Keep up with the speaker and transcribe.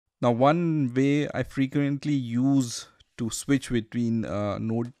Now, one way I frequently use to switch between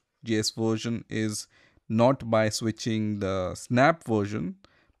Node.js version is not by switching the snap version,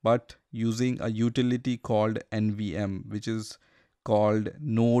 but using a utility called NVM, which is called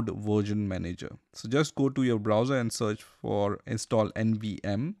Node Version Manager. So just go to your browser and search for install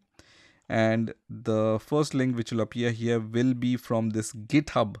NVM. And the first link which will appear here will be from this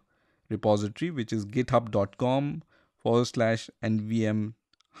GitHub repository, which is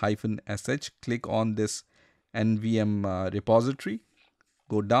github.com/nvm-sh. Click on this NVM repository,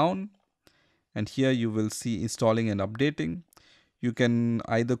 go down, and here you will see installing and updating. You can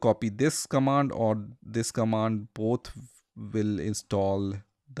either copy this command or this command, both will install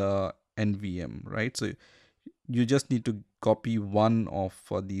the NVM, right? So you just need to copy one of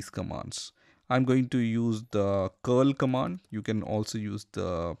these commands. I'm going to use the curl command. You can also use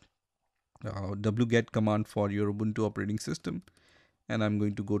the wget command for your Ubuntu operating system. And I'm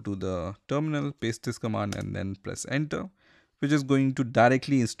going to go to the terminal, paste this command, and then press enter, which is going to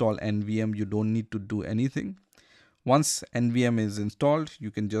directly install NVM. You don't need to do anything. Once NVM is installed,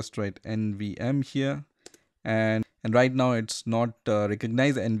 you can just write NVM here, and right now it's not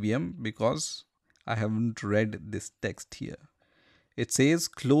recognize NVM because I haven't read this text here. It says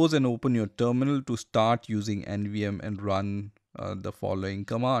close and open your terminal to start using NVM and run the following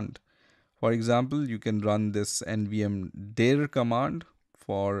command. For example, you can run this NVM dir command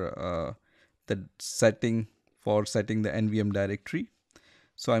for setting the NVM directory.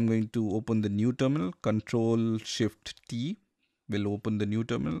 So I'm going to open the new terminal. Control Shift T will open the new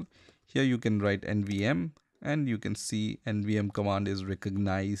terminal. Here you can write NVM, and you can see NVM command is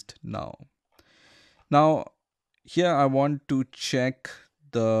recognized now. Now here I want to check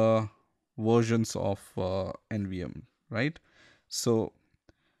the versions of NVM, right? So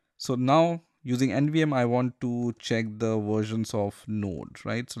now using NVM, I want to check the versions of Node,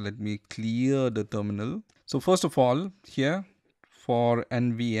 right? So let me clear the terminal. So first of all, here for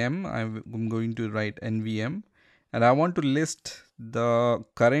NVM, I'm going to write NVM, and I want to list the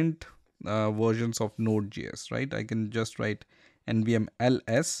current versions of Node.js, right? I can just write NVM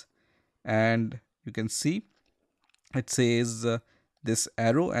ls, and you can see it says this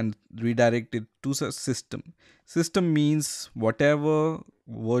arrow and redirect it to system. System means whatever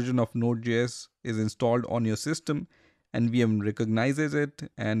version of Node.js is installed on your system, NVM recognizes it,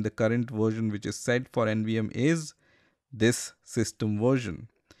 and the current version which is set for NVM is this system version.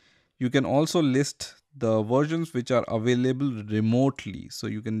 You can also list the versions which are available remotely. So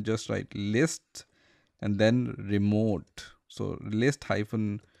you can just write list and then remote. So list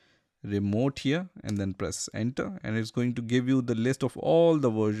hyphen remote here, and then press enter, and it's going to give you the list of all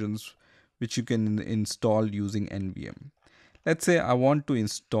the versions which you can install using NVM. Let's say I want to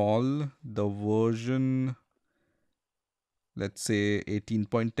install the version, let's say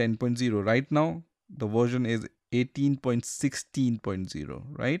 18.10.0. Right now the version is 18.16.0,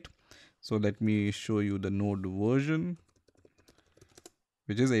 right? So let me show you the Node version,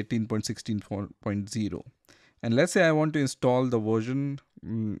 which is 18.16.0. And let's say I want to install the version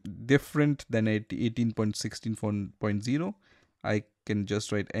different than 18.16.0. I can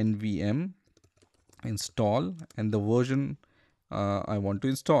just write NVM install and the version I want to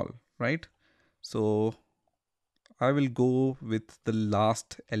install, right? So I will go with the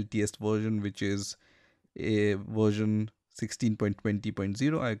last LTS version, which is a version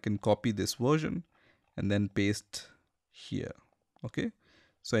 16.20.0. I can copy this version and then paste here. Okay,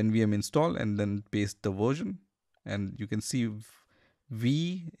 so NVM install and then paste the version, and you can see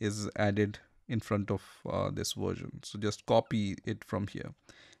V is added in front of this version. So just copy it from here,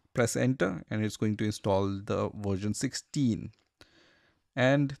 press enter, and it's going to install the version 16.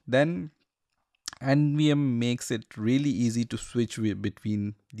 And then NVM makes it really easy to switch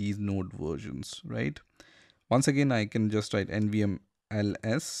between these node versions, right? Once again, I can just write NVM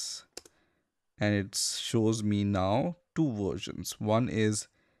ls, and it shows me now two versions. One is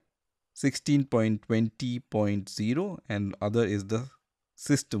 16.20.0 and other is the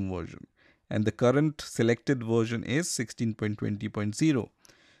system version, and the current selected version is 16.20.0.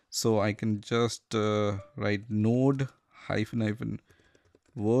 So I can just write node hyphen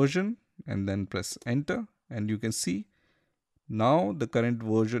version and then press enter, and you can see now the current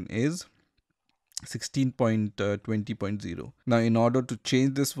version is 16.20.0. Now in order to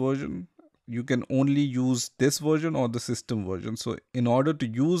change this version, you can only use this version or the system version. So in order to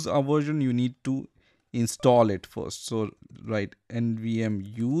use a version, you need to install it first. So write nvm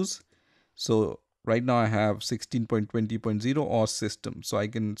use. So right now I have 16.20.0 or system. So I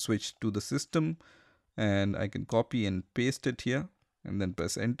can switch to the system, and I can copy and paste it here and then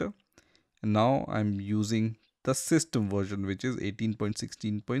press enter. And now I'm using the system version, which is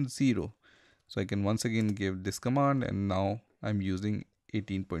 18.16.0. So I can once again give this command, and now I'm using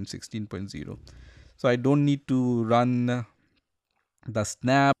 18.16.0. So I don't need to run the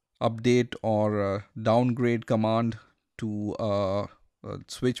snap update or downgrade command to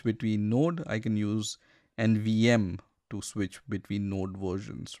switch between node. I can use nvm to switch between node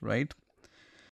versions, right?